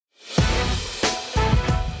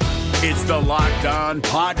It's the Locked On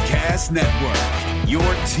Podcast Network, your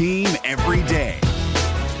team every day.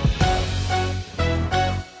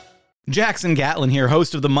 Jackson Gatlin here,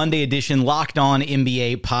 host of the Monday edition Locked On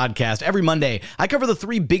NBA podcast. Every Monday, I cover the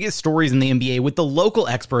 3 biggest stories in the NBA with the local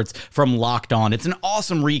experts from Locked On. It's an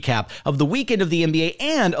awesome recap of the weekend of the NBA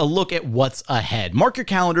and a look at what's ahead. Mark your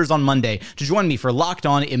calendars on Monday to join me for Locked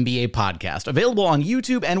On NBA podcast, available on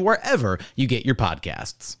YouTube and wherever you get your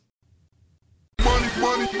podcasts.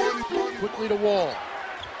 Quickly to Wall.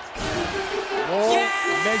 Wall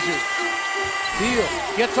measures. Deal.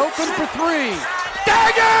 Gets open for 3.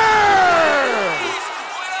 Dagger!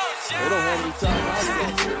 They don't have any time.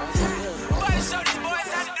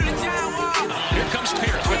 Here comes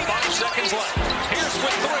Pierce with 5 seconds left. Pierce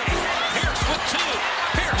with 3. Pierce with 2.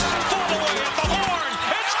 Pierce fall away at the horn.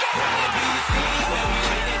 It's good!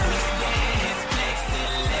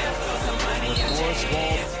 Morris,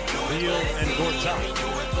 Wall, Beal, and Gortat.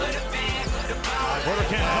 Porter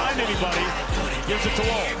can't find anybody. He gives it to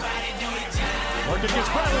Wall. Working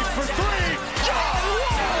against Bradley for 3. John Wall!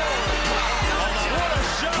 What a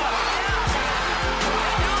shot!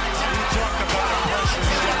 You talk about pressure.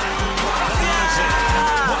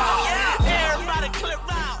 Everybody clear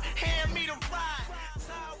out. Hand me the ride.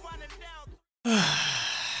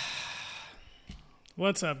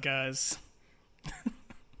 What's up, guys?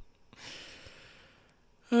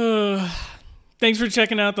 Thanks for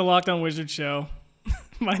checking out the Locked On Wizards show.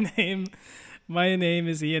 My name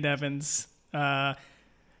is Ian Evans.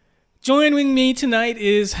 Joining me tonight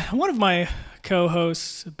is one of my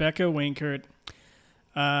co-hosts, Becca Winkert.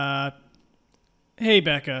 Hey,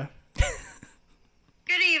 Becca.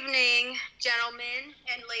 Good evening, gentlemen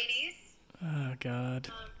and ladies. Oh,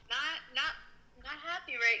 God. Not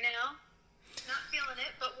happy right now. Not feeling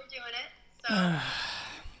it, but we're doing it. So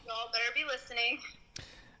y'all better be listening.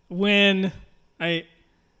 When I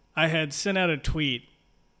had sent out a tweet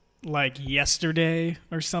like yesterday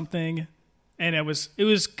or something, and I was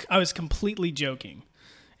completely joking.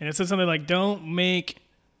 And it said something like, don't make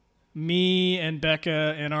me and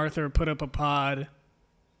Becca and Arthur put up a pod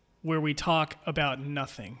where we talk about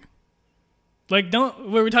nothing.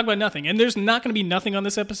 Where we talk about nothing. And there's not going to be nothing on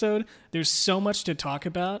this episode. There's so much to talk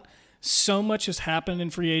about. So much has happened in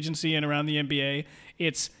free agency and around the NBA.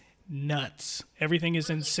 It's nuts. Everything is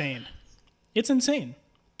insane. It's insane.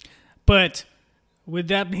 But with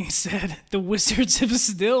that being said, the Wizards have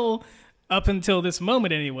still, up until this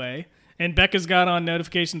moment anyway, and Becca's got on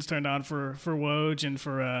notifications turned on for Woj and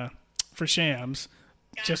for Shams,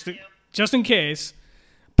 just in case.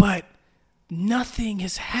 But nothing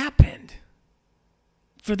has happened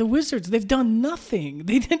for the Wizards. They've done nothing.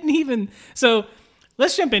 They didn't even. So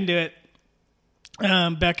let's jump into it,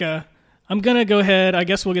 Becca. I'm gonna go ahead. I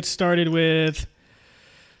guess we'll get started with.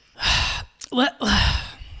 I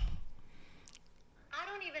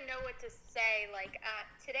don't even know what to say.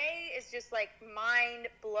 Today is just mind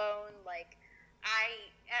blown.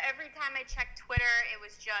 Every time I check Twitter, it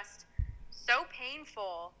was just so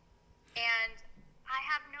painful, and I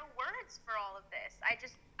have no words for all of this.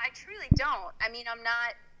 I truly don't. I mean, I'm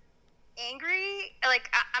not angry.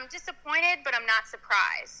 I'm disappointed, but I'm not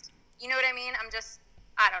surprised. You know what I mean?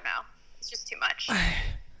 I don't know. It's just too much.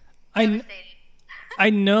 I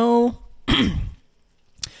know.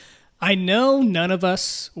 I know none of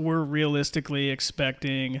us were realistically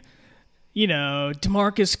expecting,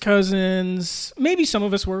 DeMarcus Cousins. Maybe some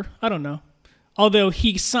of us were. I don't know. Although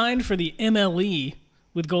he signed for the MLE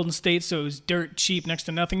with Golden State, so it was dirt cheap, next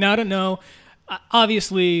to nothing. Now, I don't know.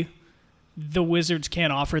 Obviously, the Wizards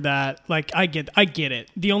can't offer that. I get it.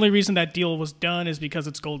 The only reason that deal was done is because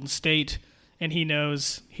it's Golden State, and he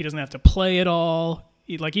knows he doesn't have to play at all.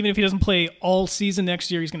 Even if he doesn't play all season next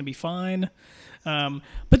year, he's going to be fine.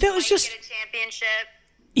 But that was just get a championship.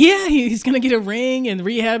 Yeah, he's going to get a ring and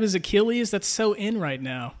rehab his Achilles. That's so in right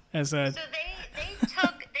now. So they got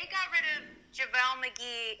rid of JaVale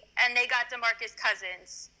McGee and they got DeMarcus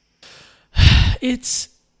Cousins.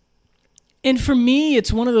 And for me,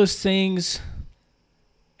 it's one of those things.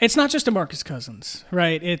 It's not just DeMarcus Cousins,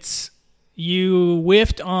 right? You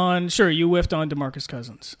whiffed on DeMarcus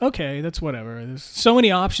Cousins. Okay, that's whatever. There's so many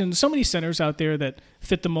options, so many centers out there that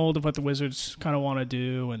fit the mold of what the Wizards kind of want to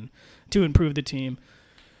do and to improve the team.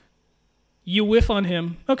 You whiff on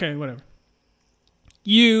him. Okay, whatever.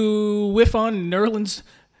 You whiff on Nerlens.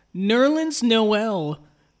 Noel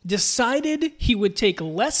decided he would take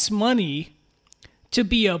less money to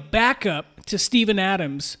be a backup to Steven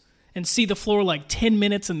Adams and see the floor 10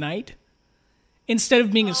 minutes a night instead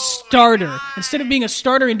of being a starter. Instead of being a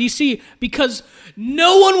starter in DC, because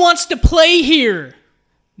no one wants to play here.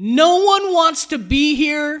 No one wants to be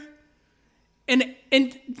here.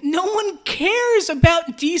 And no one cares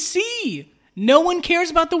about DC. No one cares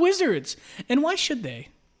about the Wizards. And why should they?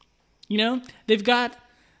 You know, they've got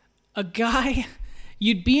a guy.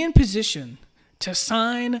 You'd be in position to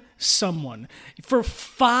sign someone. For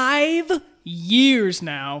 5 years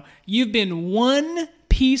now, you've been one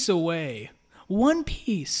piece away. One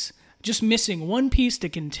piece. Just missing one piece to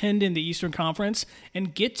contend in the Eastern Conference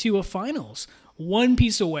and get to a finals. One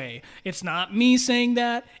piece away. It's not me saying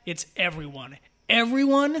that. It's everyone.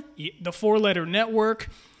 Everyone, the 4-letter network,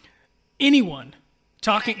 anyone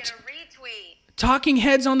talking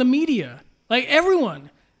heads on the media. Like everyone.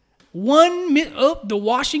 The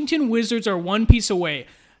Washington Wizards are one piece away.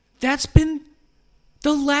 That's been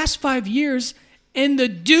the last 5 years. And the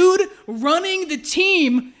dude running the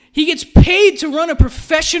team, he gets paid to run a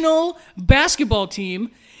professional basketball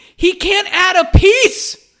team. He can't add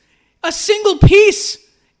a single piece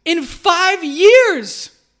in 5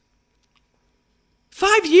 years.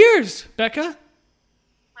 5 years, Becca.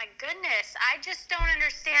 My goodness, I just don't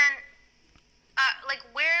understand.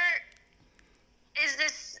 Where is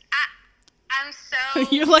this? I'm so.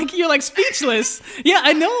 You're like speechless. Yeah,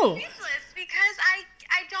 I know. Speechless because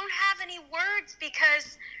I don't have any words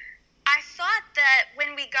because I thought that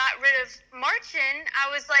when we got rid of Marchin, I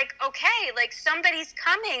was like, okay, like somebody's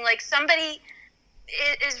coming, like somebody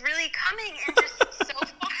is really coming, and just so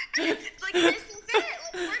far, it's like this is it,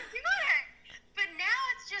 like we're doing it. But now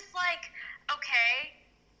it's just like, okay.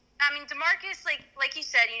 I mean, DeMarcus, like you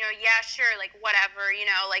said, you know, yeah, sure, like whatever, you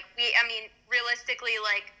know, like realistically,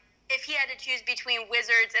 like if he had to choose between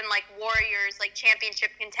Wizards and like Warriors, like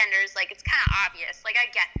championship contenders, like it's kind of obvious. Like I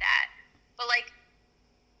get that, but like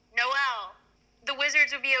Noel, the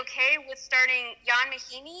Wizards would be okay with starting Jan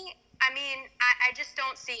Mahimi. I mean, I just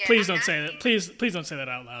don't see it. Please don't say that. Please don't say that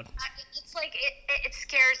out loud. It's like it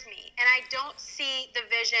scares me, and I don't see the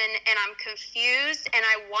vision, and I'm confused, and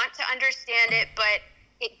I want to understand it, but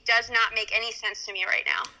it does not make any sense to me right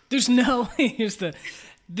now. There's no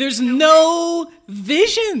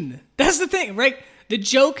vision. That's the thing, right? The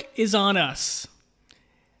joke is on us.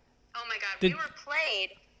 Oh my God, we were played.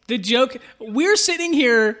 The joke, we're sitting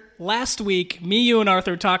here last week, me, you, and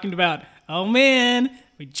Arthur talking about, oh man,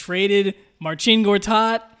 we traded Marcin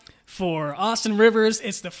Gortat for Austin Rivers.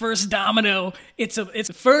 It's the first domino. It's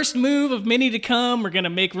the first move of many to come. We're going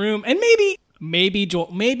to make room. And maybe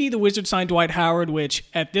the Wizards signed Dwight Howard, which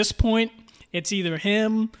at this point, it's either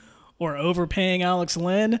him or overpaying Alex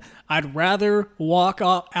Len. I'd rather walk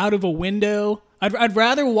out of a window. I'd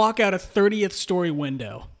rather walk out a 30th story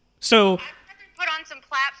window. So I'd rather put on some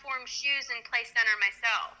platform shoes and play center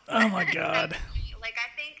myself. Oh my God. Like I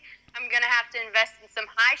think I'm going to have to invest in some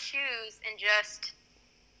high shoes and just,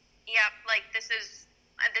 like this is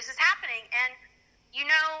happening. And, you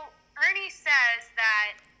know, Ernie says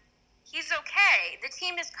that he's okay. The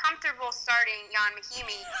team is comfortable starting Jan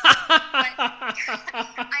Mahimi. But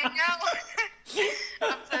I know.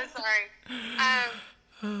 I'm so sorry.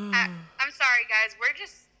 I'm sorry, guys. We're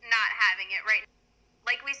just not having it right now.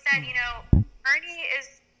 Like we said, you know, Ernie is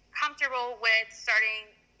comfortable with starting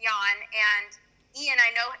Jan. And Ian,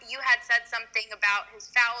 I know you had said something about his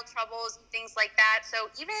foul troubles and things like that.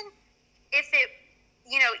 So even if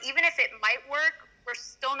it might work, we're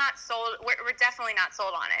still not sold. We're definitely not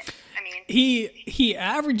sold on it. I mean, he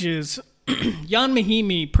averages Jan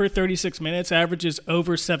Mahimi per 36 minutes averages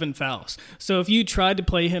over 7 fouls. So if you tried to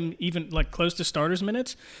play him even like close to starters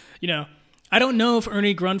minutes, you know, I don't know if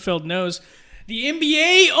Ernie Grunfeld knows the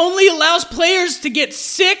NBA only allows players to get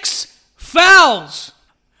 6 fouls.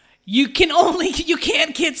 You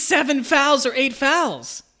can't get 7 fouls or 8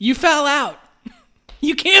 fouls. You foul out.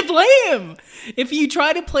 You can't play him. If you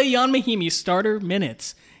try to play Jan Mahimi starter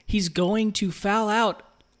minutes, he's going to foul out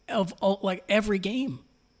of like every game.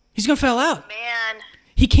 He's going to foul out. Man.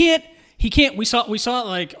 He can't. We saw it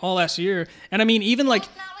like all last year. And I mean, even like. Well,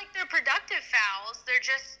 it's not like they're productive fouls. They're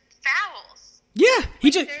just fouls. Yeah. They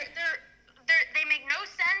make no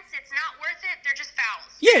sense. It's not worth it. They're just fouls.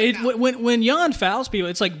 Yeah. When Jan fouls people,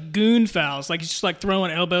 it's like goon fouls. Like he's just like throwing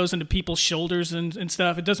elbows into people's shoulders and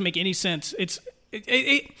stuff. It doesn't make any sense.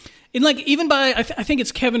 And like even by I think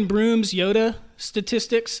it's Kevin Broom's Yoda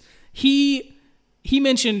statistics, he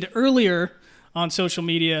mentioned earlier on social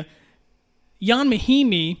media, Jan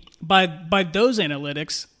Mahimi by those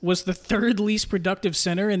analytics was the 3rd least productive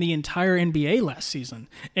center in the entire NBA last season.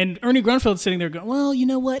 And Ernie Grunfeld's sitting there going, well, you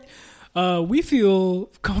know what? We feel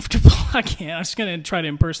comfortable. I'm just going to try to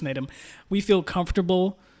impersonate him. We feel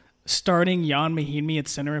comfortable starting Jan Mahimi at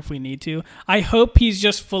center if we need to. I hope he's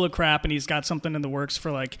just full of crap and he's got something in the works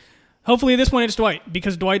for like, hopefully at this point it's Dwight,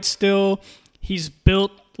 because Dwight's still, he's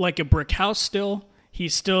built like a brick house still. He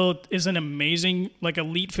still is in amazing, like,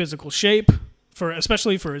 elite physical shape,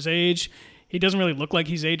 especially for his age. He doesn't really look like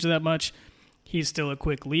he's aged that much. He's still a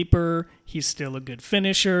quick leaper. He's still a good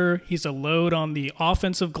finisher. He's a load on the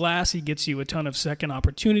offensive glass. He gets you a ton of second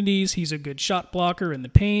opportunities. He's a good shot blocker in the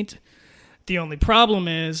paint. The only problem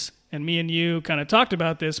is, and me and you kind of talked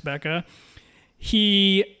about this, Becca,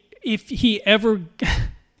 if he ever,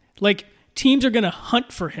 like, teams are going to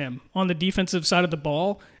hunt for him on the defensive side of the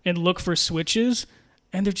ball and look for switches,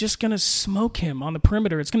 and they're just going to smoke him on the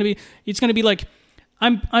perimeter. It's going to be like,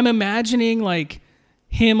 I'm imagining, like,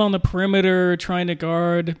 him on the perimeter trying to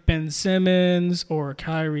guard Ben Simmons or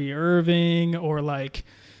Kyrie Irving or, like,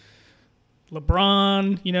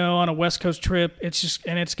 LeBron, on a West Coast trip. You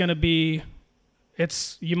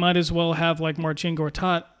might as well have, like, Marcin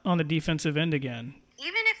Gortat on the defensive end again.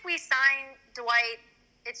 Even if we sign Dwight,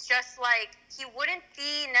 it's just like he wouldn't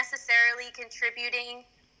be necessarily contributing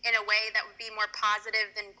in a way that would be more positive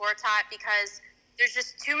than Gortat because there's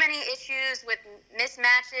just too many issues with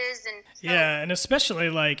mismatches and and especially,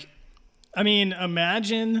 like, I mean,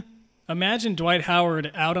 imagine Dwight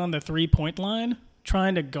Howard out on the 3-point line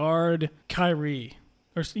trying to guard Kyrie,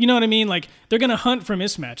 or you know what I mean? Like, they're gonna hunt for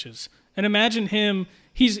mismatches, and imagine him.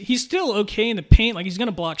 He's still okay in the paint, like he's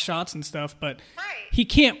gonna block shots and stuff, but he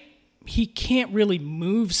can't really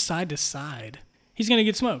move side to side. He's gonna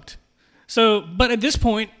get smoked. So, but at this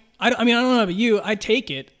point, I don't know about you. I take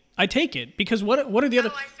it because what are the other?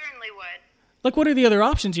 Oh, I certainly would. Like, what are the other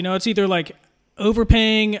options? It's either, like,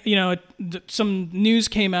 overpaying. Some news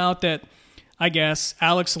came out that I guess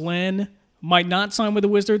Alex Len might not sign with the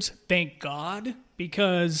Wizards. Thank God,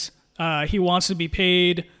 because he wants to be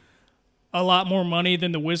paid a lot more money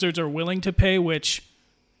than the Wizards are willing to pay. Which,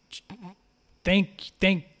 thank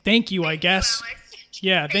you, I guess.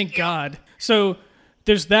 Yeah, thank God. So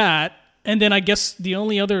there's that, and then I guess the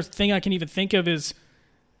only other thing I can even think of is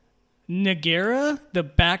Nogueira, the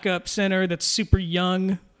backup center that's super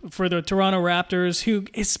young for the Toronto Raptors, who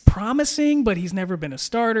is promising, but he's never been a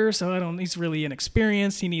starter, so he's really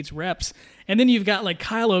inexperienced. He needs reps. And then you've got, like,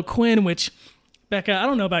 Kyle O'Quinn, which, Becca, I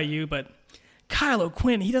don't know about you, but Kyle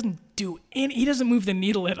O'Quinn, he doesn't move the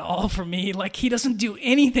needle at all for me. Like, he doesn't do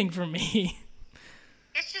anything for me.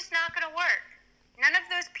 It's just not going to work. None of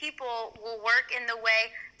those people will work in the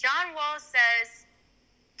way John Wall says,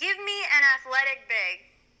 give me an athletic big.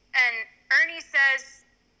 And Ernie says,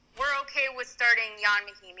 we're okay with starting Jan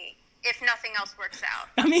Mahimi if nothing else works out.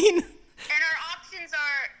 I mean... And our options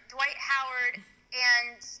are Dwight Howard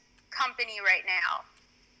and company right now.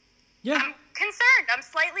 Yeah. I'm concerned. I'm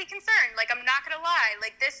slightly concerned. Like, I'm not going to lie.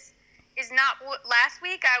 Like, this is not what... Last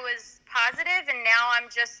week I was positive, and now I'm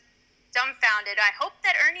just dumbfounded. I hope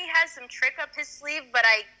that Ernie has some trick up his sleeve, but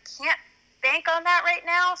I can't bank on that right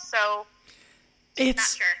now, so... Not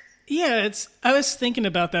sure. Yeah, I was thinking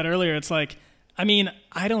about that earlier. It's like, I mean,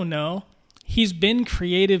 I don't know. He's been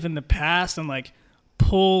creative in the past and, like,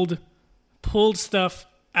 pulled stuff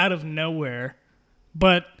out of nowhere.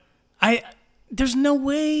 But there's no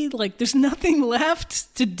way, like, there's nothing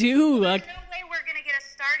left to do. Like, there's no way we're going to get a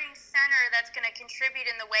starting center that's going to contribute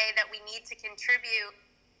in the way that we need to contribute,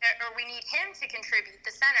 or we need him to contribute,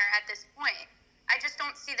 the center, at this point. I just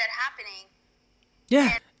don't see that happening.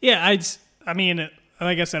 I mean,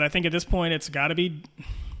 like I said, I think at this point it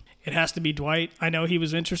has to be Dwight. I know he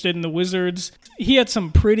was interested in the Wizards. He had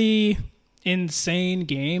some pretty insane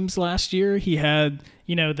games last year. He had,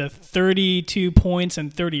 the 32 points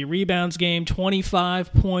and 30 rebounds game,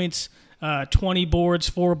 25 points, 20 boards,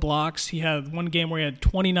 4 blocks. He had one game where he had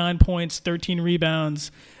 29 points, 13 rebounds,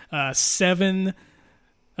 7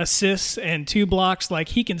 assists and 2 blocks. Like,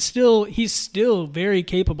 he's still very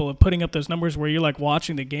capable of putting up those numbers where you're, like,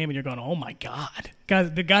 watching the game and you're going, oh my God,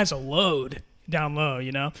 the guy's a load down low,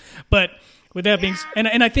 But with that being,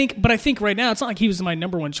 and I think right now it's not like he was my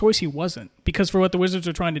number one choice. He wasn't, because for what the Wizards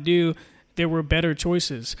are trying to do, there were better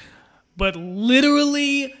choices. But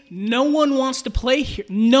literally, no one wants to play here.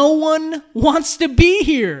 No one wants to be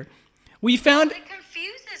here. We found. It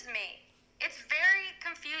confuses me. It's very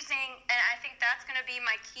confusing, and I think that's going to be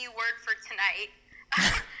my key word for tonight.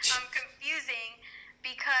 Confusing,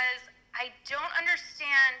 because I don't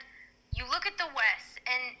understand. You look at the West,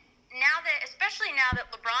 and especially now that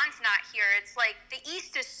LeBron's not here, it's like the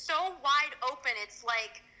East is so wide open. It's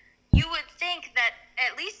like you would think that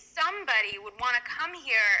at least somebody would want to come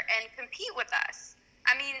here and compete with us.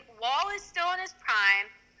 I mean, Wall is still in his prime.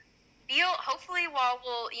 Beal, hopefully Wall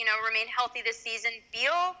will, remain healthy this season.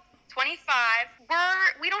 Beal, 25.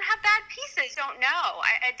 We don't have bad pieces. Don't know.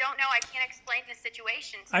 I don't know. I can't explain the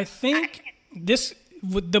situation. I think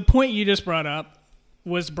the point you just brought up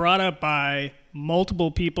was brought up by multiple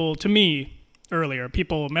people to me earlier.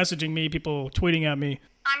 People messaging me, people tweeting at me.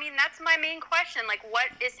 I mean, that's my main question. Like,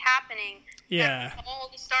 what is happening? Yeah. That all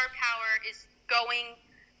the star power is going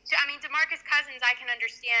to. I mean, DeMarcus Cousins, I can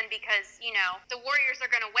understand because, you know, the Warriors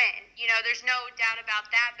are going to win. You know, there's no doubt about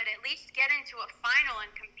that. But at least get into a final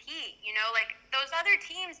and compete. You know, like those other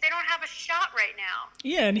teams, they don't have a shot right now.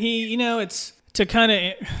 Yeah, and he, you know, it's to kind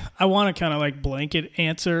of. I want to kind of like blanket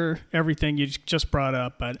answer everything you just brought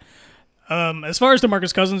up, but as far as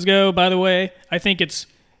DeMarcus Cousins go, by the way, I think it's.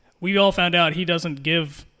 We all found out he doesn't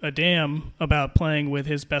give a damn about playing with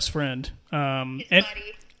his best friend. His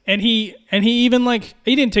buddy. And he even like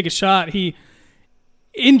he didn't take a shot. He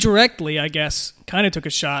indirectly, I guess, kind of took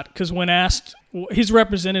a shot because when asked his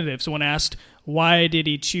representatives, when asked why did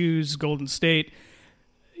he choose Golden State,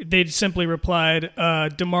 they simply replied,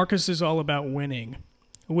 "DeMarcus is all about winning."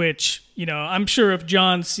 Which, you know, I'm sure if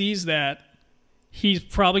John sees that, he's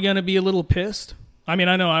probably going to be a little pissed. I mean,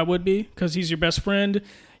 I know I would be because he's your best friend.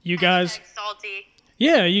 You guys, salty.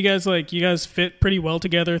 yeah, you guys fit pretty well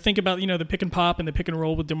together. Think about, you know, the pick and pop and the pick and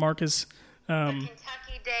roll with DeMarcus. The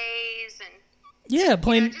Kentucky days and Yeah,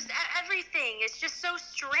 playing. you know, just everything. It's just so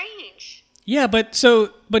strange. Yeah, but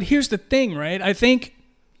here's the thing, right? I think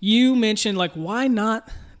you mentioned like why not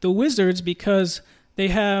the Wizards because they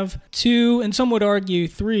have 2 and some would argue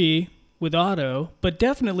 3 with Otto, but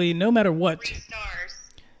definitely no matter what. 3 stars.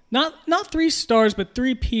 Not 3 stars, but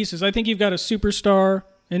 3 pieces. I think you've got a superstar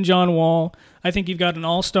in John Wall. I think you've got an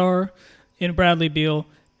all-star in Bradley Beal.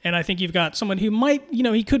 And I think you've got someone who might, you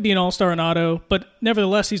know, he could be an all-star in Otto, but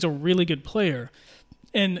nevertheless, he's a really good player.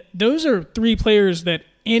 And those are 3 players that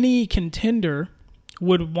any contender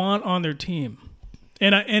would want on their team.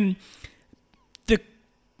 And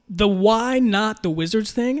the why not the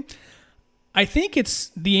Wizards thing, I think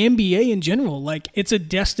it's the NBA in general. Like, it's a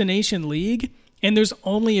destination league. And there's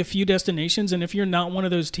only a few destinations, and if you're not one of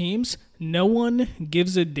those teams, no one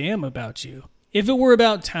gives a damn about you. If it were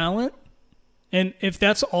about talent, and if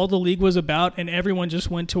that's all the league was about, and everyone just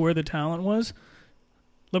went to where the talent was,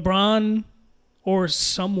 LeBron or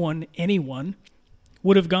anyone,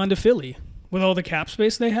 would have gone to Philly. With all the cap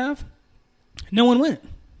space they have, no one went.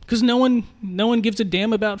 Because no one gives a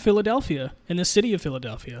damn about Philadelphia and the city of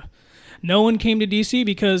Philadelphia. No one came to D.C.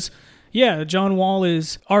 because... yeah, John Wall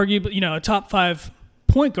is arguably, you know, a top 5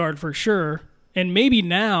 point guard for sure. And maybe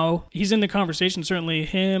now he's in the conversation, certainly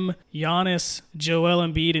him, Giannis, Joel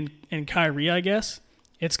Embiid, and Kyrie, I guess.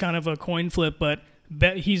 It's kind of a coin flip, but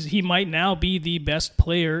he might now be the best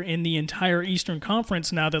player in the entire Eastern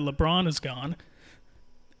Conference now that LeBron is gone.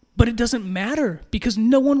 But it doesn't matter because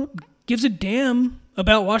no one gives a damn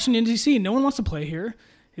about Washington, D.C. No one wants to play here.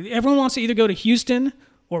 Everyone wants to either go to Houston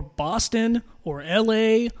or Boston or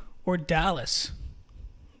L.A. or Dallas.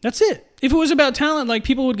 That's it. If it was about talent, like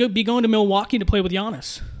people would be going to Milwaukee to play with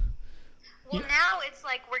Giannis. Well, now it's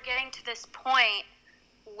like we're getting to this point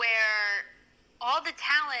where all the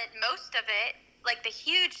talent, most of it, like the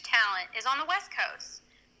huge talent, is on the West Coast.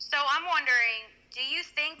 So I'm wondering, do you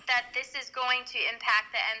think that this is going to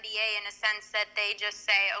impact the NBA in a sense that they just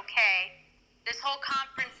say, okay, this whole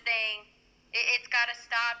conference thing, it's got to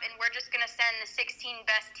stop, and we're just going to send the 16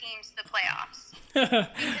 best teams to the playoffs?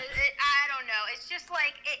 I don't know. It's just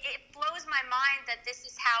like, it blows my mind that this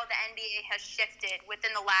is how the NBA has shifted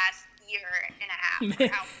within the last year and a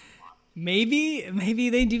half. Maybe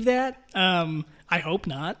they do that. I hope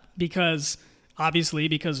not, because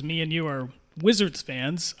me and you are Wizards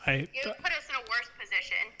fans. You put us in a worse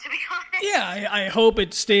position, to be honest. Yeah, I hope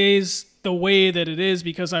it stays the way that it is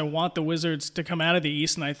because I want the Wizards to come out of the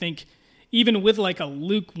East, and I think even with like a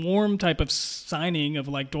lukewarm type of signing of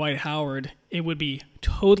like Dwight Howard, it would be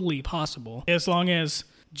totally possible. As long as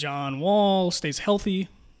John Wall stays healthy,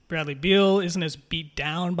 Bradley Beal isn't as beat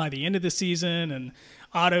down by the end of the season, and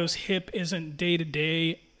Otto's hip isn't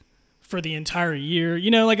day-to-day for the entire year. You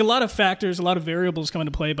know, like a lot of factors, a lot of variables come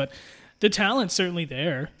into play, but the talent's certainly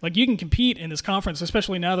there. Like you can compete in this conference,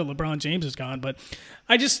 especially now that LeBron James is gone, but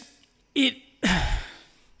it just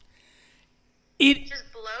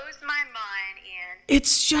blows my mind, Ian.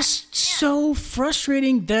 It's just so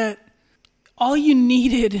frustrating that all you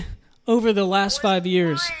needed over the last 5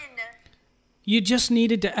 years, you just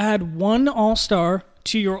needed to add 1 all-star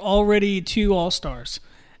to your already 2 all-stars.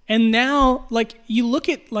 And now, like, you look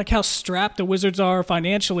at like how strapped the Wizards are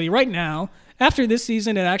financially right now. After this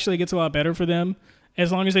season, it actually gets a lot better for them.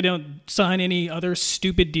 As long as they don't sign any other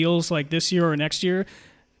stupid deals like this year or next year,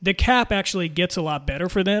 the cap actually gets a lot better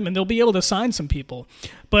for them, and they'll be able to sign some people.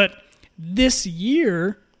 But this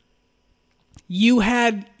year, you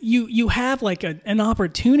have like an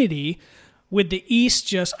opportunity with the East.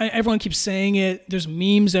 Just everyone keeps saying it. There's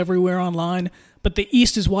memes everywhere online, but the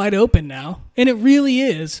East is wide open now, and it really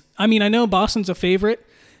is. I mean, I know Boston's a favorite.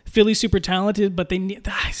 Philly's super talented, but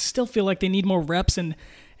I still feel like they need more reps, and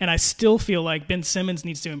I still feel like Ben Simmons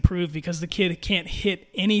needs to improve because the kid can't hit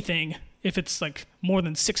anything if it's like more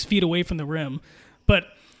than 6 feet away from the rim. But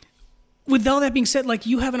with all that being said, like,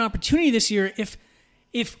 you have an opportunity this year.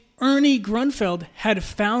 If Ernie Grunfeld had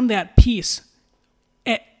found that piece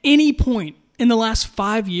at any point in the last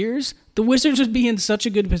 5 years, the Wizards would be in such a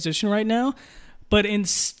good position right now. But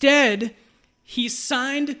instead, he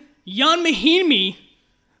signed Jan Mahimi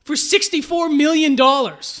for $64 million.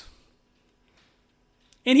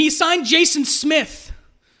 And he signed Jason Smith.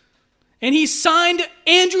 And he signed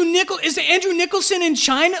Andrew Nicholson. Is Andrew Nicholson in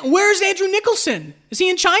China? Where is Andrew Nicholson? Is he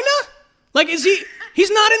in China? Like, is he?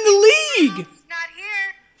 He's not in the league. No, he's not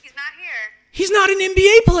here. He's not here. He's not an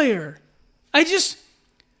NBA player.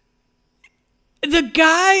 The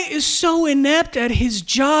guy is so inept at his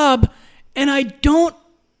job, and I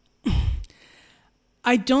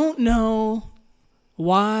don't know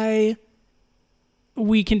why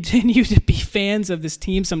we continue to be fans of this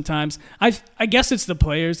team sometimes. I guess it's the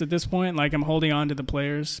players at this point. Like, I'm holding on to the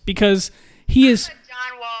players because he is I'm a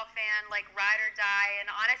John Wall fan, like ride or die. And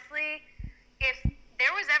honestly, if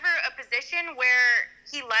there was ever a position where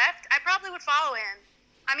he left, I probably would follow him.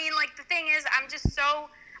 I mean, like, the thing is,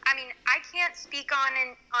 I can't speak on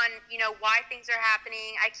why things are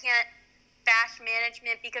happening. I can't bash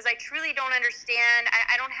management because I truly don't understand.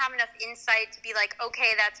 I don't have enough insight to be like,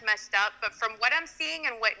 okay, that's messed up. But from what I'm seeing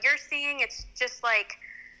and what you're seeing, it's just like,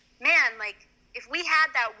 man, like, if we had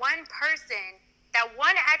that one person, that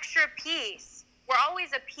one extra piece, we're always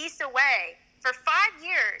a piece away for 5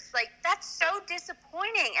 years. Like, that's so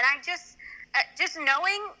disappointing. And I just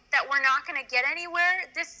knowing that we're not going to get anywhere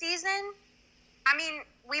this season, I mean,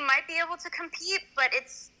 we might be able to compete, but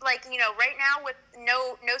it's like, right now with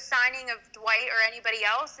no signing of Dwight or anybody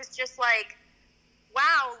else, it's just like,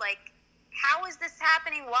 wow, like, how is this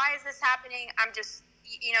happening? Why is this happening? I'm just,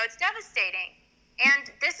 it's devastating.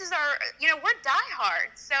 And this is our, we're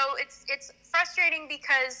diehard. So it's frustrating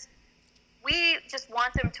because we just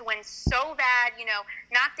want them to win so bad,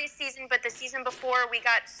 not this season, but the season before. We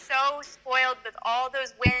got so spoiled with all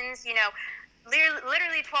those wins,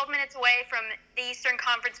 literally 12 minutes away from the Eastern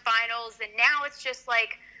Conference Finals, and now it's just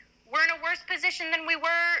like we're in a worse position than we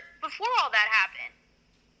were before all that happened.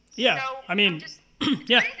 Yeah, so, I mean, just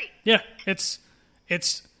yeah, crazy. Yeah.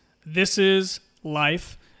 This is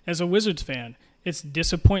life as a Wizards fan. It's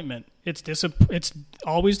disappointment. It's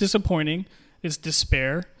always disappointing. It's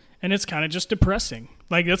despair, and it's kind of just depressing.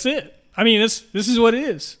 Like, that's it. I mean, this is what it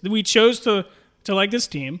is. We chose to like this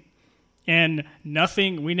team. And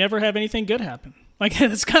we never have anything good happen. Like,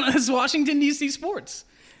 it's Washington, D.C. sports.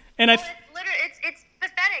 And it's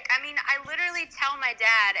pathetic. I mean, I literally tell my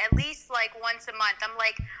dad at least like once a month, I'm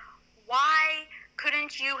like, why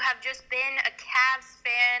couldn't you have just been a Cavs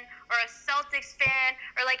fan or a Celtics fan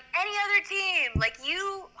or like any other team? Like,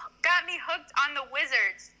 you got me hooked on the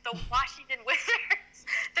Wizards, the Washington Wizards.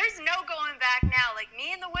 There's no going back now. Like,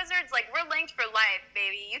 me and the Wizards, like, we're linked for life,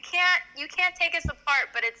 baby. You can't take us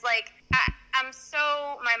apart. But it's like,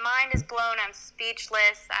 my mind is blown. I'm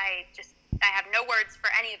speechless. I have no words for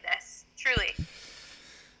any of this. Truly.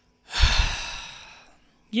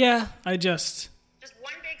 Yeah, Just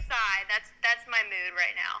one big sigh. That's my mood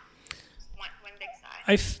right now. One big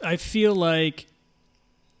sigh. I feel like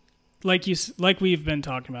we've been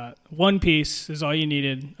talking about, one piece is all you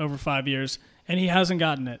needed over 5 years, and he hasn't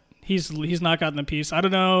gotten it. He's not gotten the piece. I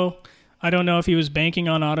don't know if he was banking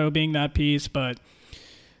on Otto being that piece, but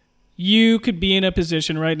you could be in a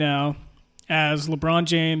position right now as LeBron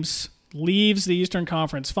James leaves the Eastern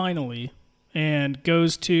Conference finally and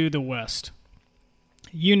goes to the West.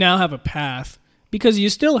 You now have a path because you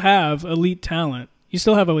still have elite talent. You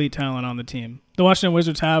still have elite talent on the team. The Washington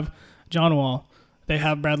Wizards have John Wall. They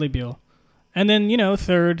have Bradley Beal. And then,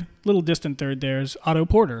 little distant third there is Otto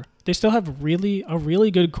Porter. They still have a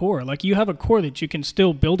really good core. Like, you have a core that you can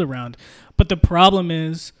still build around. But the problem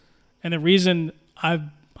is, and the reason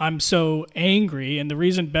I'm so angry, and the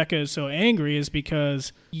reason Becca is so angry is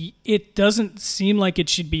because it doesn't seem like it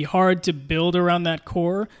should be hard to build around that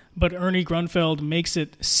core, but Ernie Grunfeld makes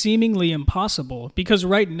it seemingly impossible. Because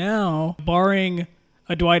right now, barring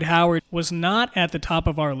a Dwight Howard, was not at the top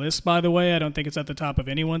of our list, by the way. I don't think it's at the top of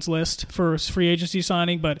anyone's list for free agency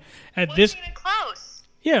signing, but at this... It wasn't even close.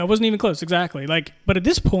 Yeah, it wasn't even close, exactly. But at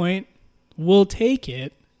this point, we'll take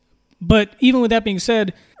it. But even with that being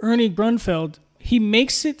said, Ernie Grunfeld, he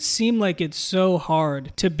makes it seem like it's so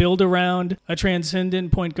hard to build around a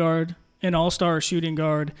transcendent point guard, an all-star shooting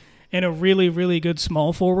guard, and a really, really good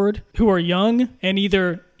small forward who are young and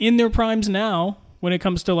either in their primes now when it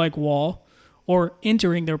comes to like Wall or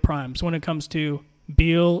entering their primes when it comes to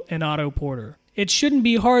Beal and Otto Porter. It shouldn't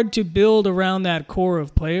be hard to build around that core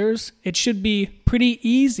of players. It should be pretty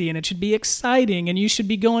easy and it should be exciting, and you should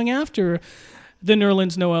be going after the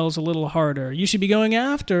Nerlens Noels a little harder. You should be going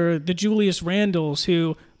after the Julius Randles,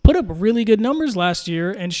 who put up really good numbers last year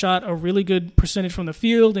and shot a really good percentage from the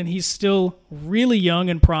field, and he's still really young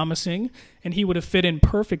and promising, and he would have fit in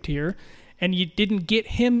perfect here. And you didn't get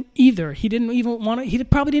him either. He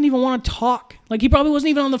probably didn't even want to talk. Like, he probably wasn't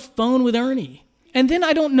even on the phone with Ernie. And then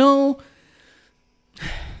I don't know.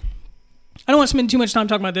 I don't want to spend too much time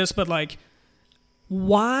talking about this, but like,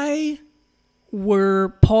 why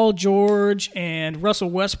were Paul George and Russell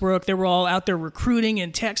Westbrook, they were all out there recruiting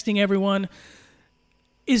and texting everyone?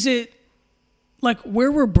 Is it like,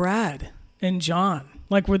 where were Brad and John?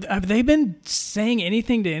 Like, have they been saying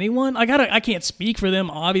anything to anyone? I can't speak for them,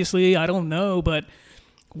 obviously. I don't know, but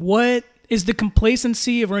what is the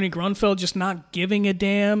complacency of Ernie Grunfeld just not giving a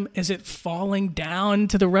damn? Is it falling down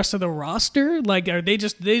to the rest of the roster? Like, they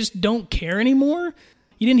just don't care anymore?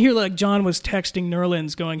 You didn't hear like John was texting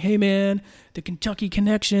Nerlens going, "Hey man, the Kentucky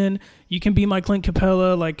connection, you can be my Clint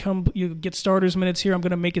Capella, like come you get starters minutes here, I'm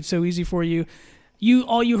gonna make it so easy for you."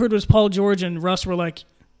 All you heard was Paul George and Russ were like,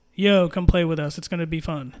 "Yo, come play with us. It's going to be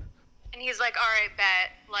fun." And he's like, "All right,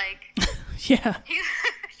 bet." Like, yeah.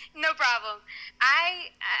 No problem.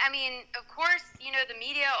 I mean, of course, the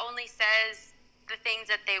media only says the things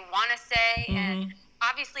that they want to say, and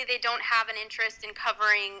obviously they don't have an interest in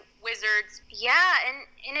covering Wizards. Yeah, and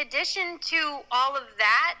in addition to all of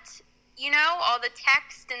that, all the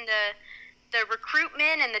text and the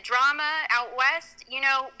recruitment and the drama out west,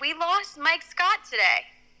 we lost Mike Scott today.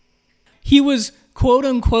 He was, quote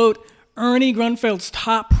unquote, Ernie Grunfeld's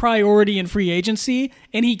top priority in free agency,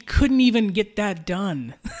 and he couldn't even get that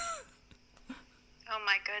done. Oh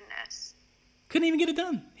my goodness. Couldn't even get it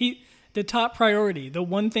done. The top priority, the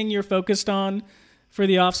one thing you're focused on for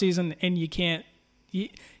the offseason, and you can't.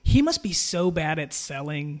 He must be so bad at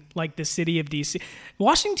selling, like the city of D.C.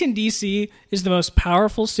 Washington, D.C. is the most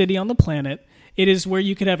powerful city on the planet. It is where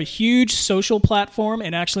you could have a huge social platform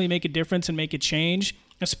and actually make a difference and make a change,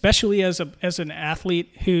 especially as an athlete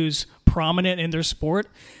who's prominent in their sport.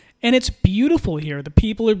 And it's beautiful here. The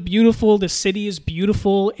people are beautiful. The city is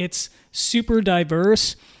beautiful. It's super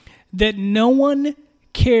diverse. That no one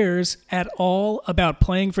cares at all about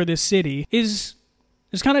playing for this city is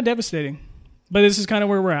kind of devastating. But this is kind of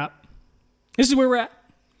where we're at. This is where we're at.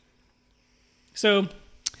 So,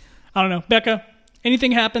 I don't know. Becca,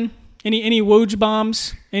 anything happen? Any Woj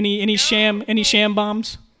bombs? Any sham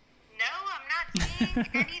bombs? No, I'm not seeing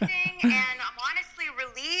anything, and I'm honestly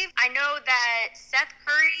relieved. I know that Seth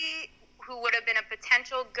Curry, who would have been a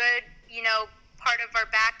potential good, part of our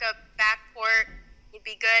backup backcourt, would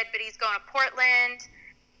be good, but he's going to Portland.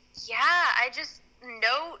 Yeah, I just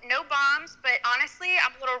no bombs, but honestly,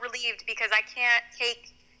 I'm a little relieved because I can't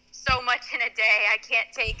take so much in a day. I can't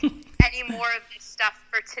take any more of this stuff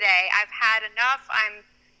for today. I've had enough. I'm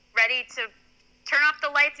ready to turn off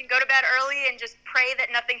the lights and go to bed early and just pray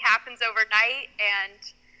that nothing happens overnight. And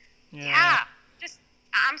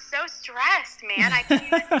I'm so stressed, man.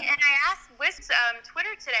 And I asked Wiz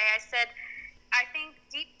Twitter today. I said, I think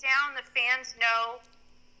deep down the fans know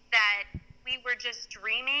that we were just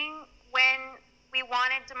dreaming when we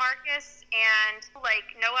wanted DeMarcus, and like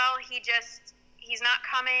Noel, he's not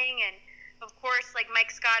coming, and of course, like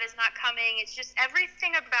Mike Scott is not coming. It's just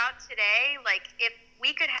everything about today. Like, if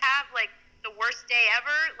we could have like the worst day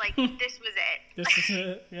ever, like this was it. This is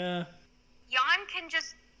it. Yeah. Jan can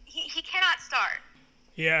just he cannot start.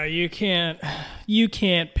 Yeah, you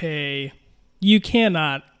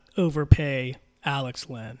cannot overpay Alex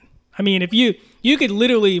Len. I mean, if you could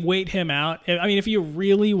literally wait him out. I mean, if you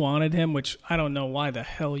really wanted him, which I don't know why the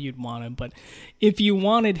hell you'd want him, but if you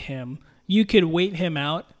wanted him, you could wait him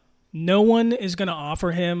out. No one is going to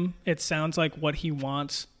offer him, it sounds like, what he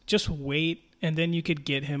wants. Just wait, and then you could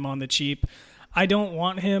get him on the cheap. I don't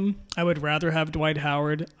want him. I would rather have Dwight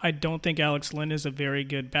Howard. I don't think Alex Len is a very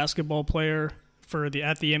good basketball player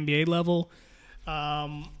at the NBA level.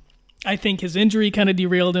 I think his injury kind of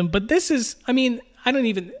derailed him, but this is, I mean,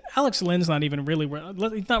 Alex Len's not even really,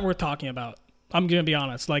 it's not worth talking about. I'm going to be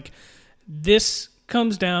honest. Like, this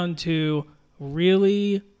comes down to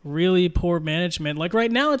really, really poor management. Like,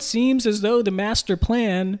 right now it seems as though the master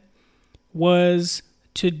plan was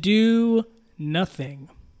to do nothing,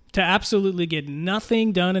 to absolutely get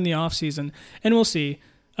nothing done in the offseason. And we'll see.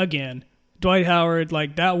 Again, Dwight Howard,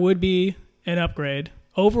 like, that would be an upgrade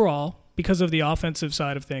overall because of the offensive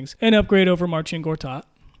side of things. An upgrade over Marcin Gortat.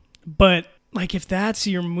 But like, if that's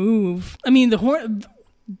your move, I mean,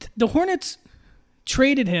 the Hornets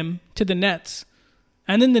traded him to the Nets,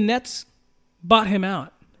 and then the Nets bought him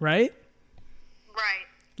out, right? Right.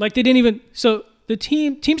 Like, they didn't even. So the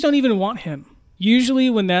teams don't even want him. Usually,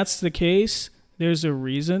 when that's the case, there's a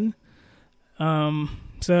reason.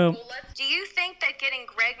 So. Do you think that getting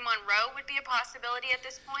Greg Monroe would be a possibility at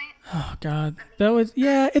this point? Oh God,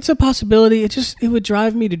 it's a possibility. It would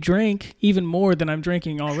drive me to drink even more than I'm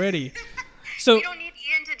drinking already. So we don't need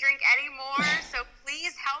Ian to drink anymore. So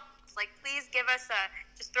please help. Like, please give us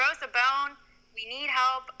just throw us a bone. We need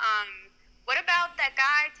help. What about that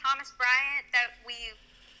guy Thomas Bryant that we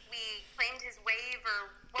claimed his waive, or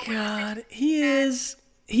what was God,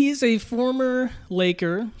 he's a former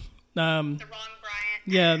Laker. The wrong Bryant.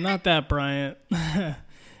 Yeah, not that Bryant.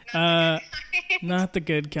 Not the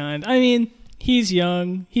good kind. I mean, he's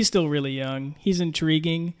young. He's still really young. He's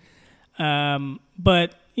intriguing.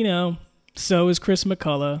 But, so is Chris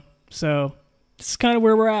McCullough. So this is kind of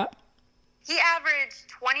where we're at. He averaged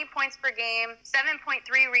 20 points per game,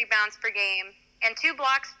 7.3 rebounds per game, and 2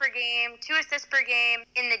 blocks per game, 2 assists per game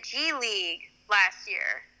in the G League last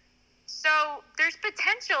year. So there's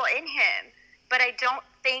potential in him, but I don't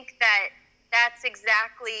think that's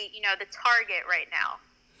exactly, the target right now.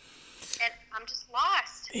 And I'm just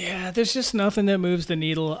lost. Yeah, there's just nothing that moves the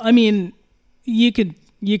needle. I mean, you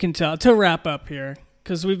can tell. To wrap up here,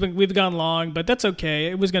 because we've gone long, but that's okay.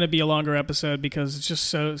 It was going to be a longer episode because it's just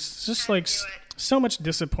so much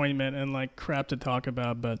disappointment and like crap to talk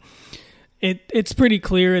about. But it's pretty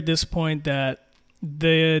clear at this point that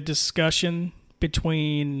the discussion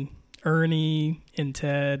between Ernie and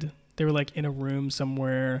Ted, they were like in a room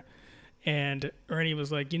somewhere, and Ernie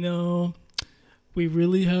was like, we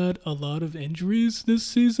really had a lot of injuries this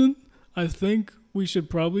season. I think we should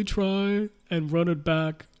probably try and run it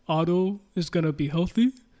back. Otto is going to be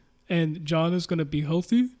healthy, and John is going to be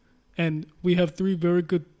healthy, and we have 3 very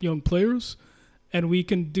good young players, and we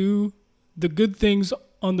can do the good things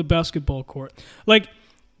on the basketball court. Like,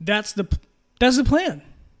 that's the plan.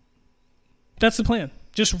 That's the plan.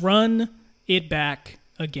 Just run it back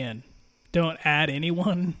again. Don't add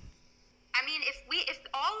anyone. I mean, if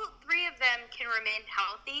all 3 of them can remain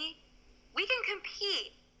healthy, we can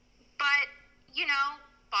compete. But,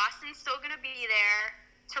 Boston's still going to be there.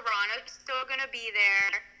 Toronto's still going to be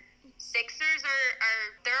there. Sixers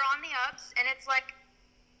they're on the ups, and it's like,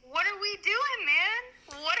 what are we doing,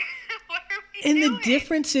 man? What are we doing? And the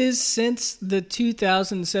difference is, since the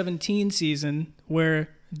 2017 season, where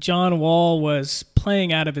John Wall was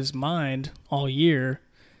playing out of his mind all year,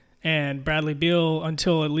 and Bradley Beal,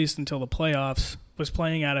 until the playoffs, was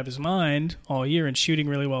playing out of his mind all year and shooting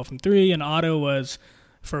really well from 3, and Otto was,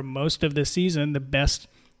 for most of the season, the best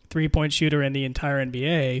three-point shooter in the entire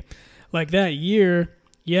NBA. Like, that year,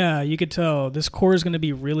 yeah, you could tell this core is going to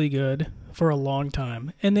be really good for a long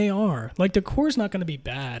time, and they are. Like, the core is not going to be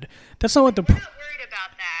bad. That's not what We're not worried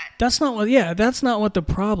about that. That's not what the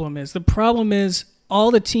problem is. The problem is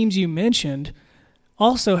all the teams you mentioned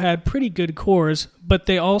also had pretty good cores, but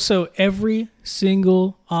they also, every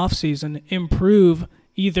single offseason, improve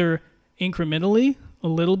either incrementally a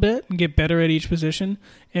little bit and get better at each position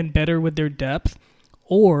and better with their depth,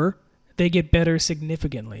 or they get better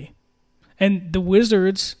significantly. And the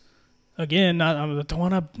Wizards, again, I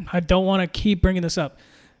don't want to keep bringing this up,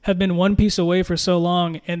 have been one piece away for so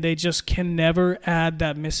long, and they just can never add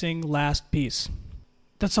that missing last piece.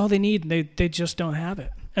 That's all they need. They just don't have it.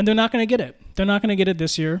 And they're not going to get it. They're not going to get it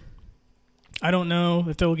this year. I don't know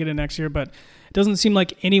if they'll get it next year, but it doesn't seem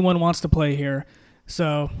like anyone wants to play here.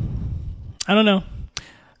 So, I don't know.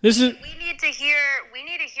 We need to hear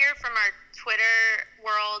from our Twitter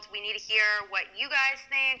world. We need to hear what you guys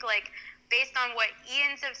think. Like, based on what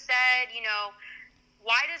Ian's have said,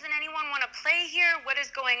 why doesn't anyone want to play here? What is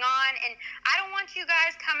going on? And I don't want you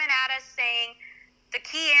guys coming at us saying the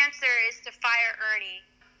key answer is to fire Ernie.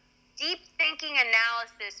 Deep thinking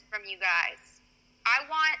analysis from you guys. I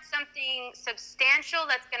want something substantial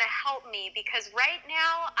that's going to help me, because right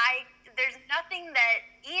now there's nothing that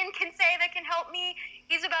Ian can say that can help me.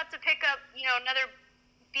 He's about to pick up, another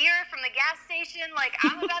beer from the gas station. Like,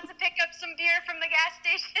 I'm about to pick up some beer from the gas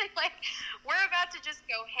station. Like, we're about to just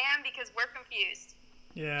go ham because we're confused.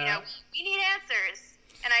 Yeah. We need answers,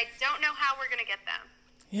 and I don't know how we're going to get them.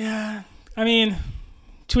 Yeah. I mean,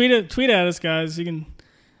 tweet at us, guys. You can...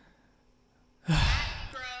 Bro,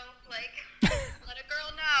 let a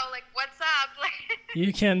girl know, what's up?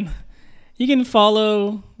 You can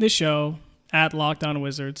follow the show at Locked On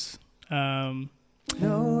Wizards. You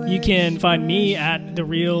can find me at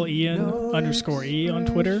 @TheRealIan_E on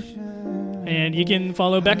Twitter. And you can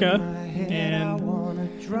follow Becca. And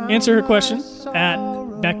answer her question at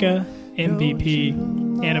Becca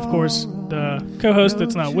MVP. And of course, the co-host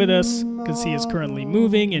that's not with us because he is currently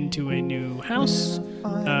moving into a new house,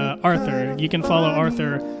 Arthur. You can follow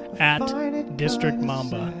Arthur at District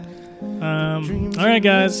Mamba. All right,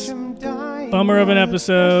 guys. Bummer of an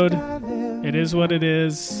episode. It is what it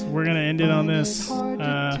is. We're going to end it on this.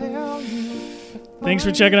 Thanks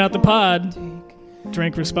for checking out the pod.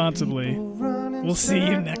 Drink responsibly. We'll see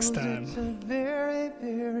you next time.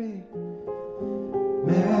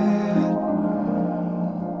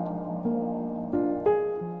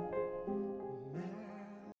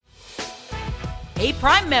 Hey,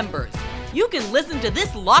 Prime members, you can listen to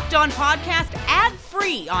this Locked On podcast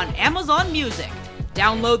ad-free on Amazon Music.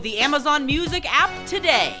 Download the Amazon Music app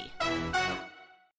today.